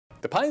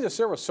The Pines of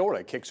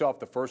Sarasota kicks off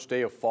the first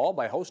day of fall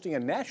by hosting a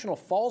National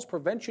Falls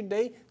Prevention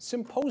Day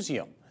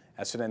Symposium.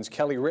 SNN's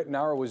Kelly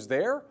Rittenauer was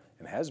there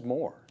and has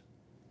more.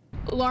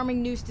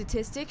 Alarming new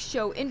statistics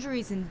show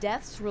injuries and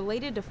deaths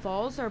related to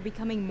falls are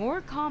becoming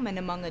more common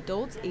among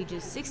adults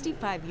ages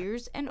 65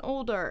 years and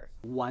older.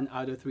 1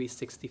 out of 3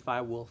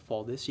 65 will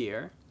fall this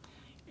year.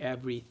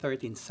 Every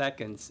 13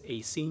 seconds,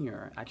 a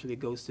senior actually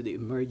goes to the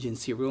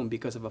emergency room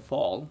because of a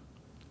fall.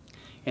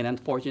 And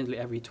unfortunately,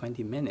 every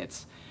 20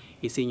 minutes,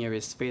 a senior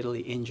is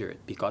fatally injured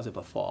because of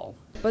a fall.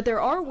 But there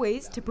are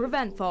ways to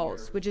prevent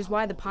falls, which is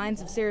why the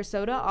Pines of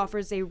Sarasota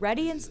offers a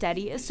Ready and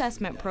Steady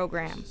assessment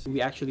program. We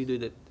actually do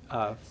the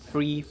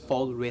free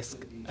fall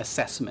risk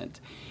assessment,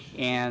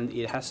 and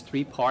it has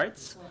 3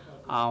 parts.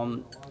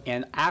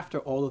 And after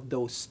all of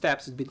those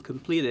steps have been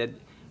completed,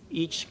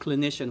 each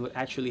clinician would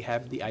actually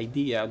have the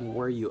idea on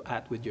where you're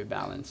at with your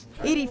balance.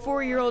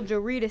 84-year-old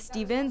Jorita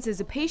Stevens is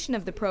a patient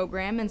of the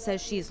program and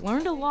says she's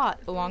learned a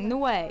lot along the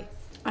way.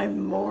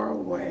 I'm more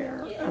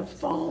aware of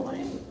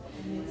falling,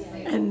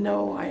 and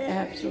no, I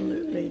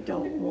absolutely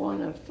don't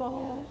want to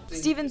fall.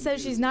 Stevens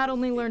says she's not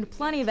only learned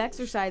plenty of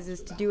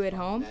exercises to do at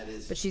home,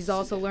 but she's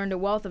also learned a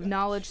wealth of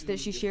knowledge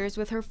that she shares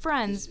with her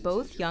friends,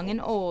 both young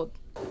and old.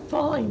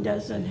 Falling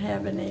doesn't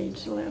have an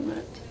age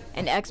limit.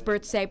 And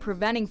experts say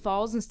preventing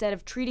falls instead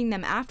of treating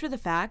them after the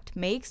fact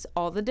makes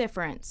all the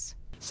difference.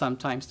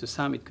 Sometimes to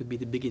some it could be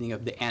the beginning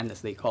of the end,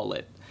 as they call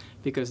it,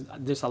 because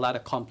there's a lot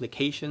of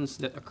complications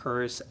that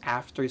occurs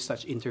after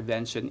such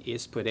intervention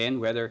is put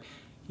in, whether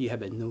you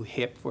have a new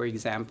hip, for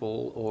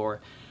example, or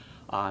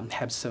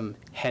have some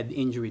head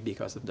injury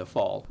because of the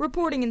fall.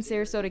 Reporting in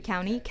Sarasota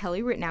County,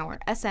 Kelly Rittenauer,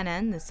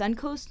 SNN, the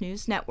Suncoast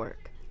News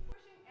Network.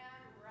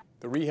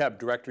 The rehab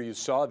director you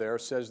saw there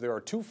says there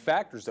are 2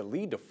 factors that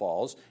lead to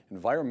falls,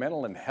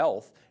 environmental and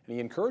health, and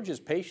he encourages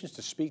patients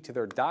to speak to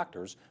their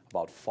doctors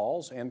about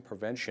falls and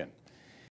prevention.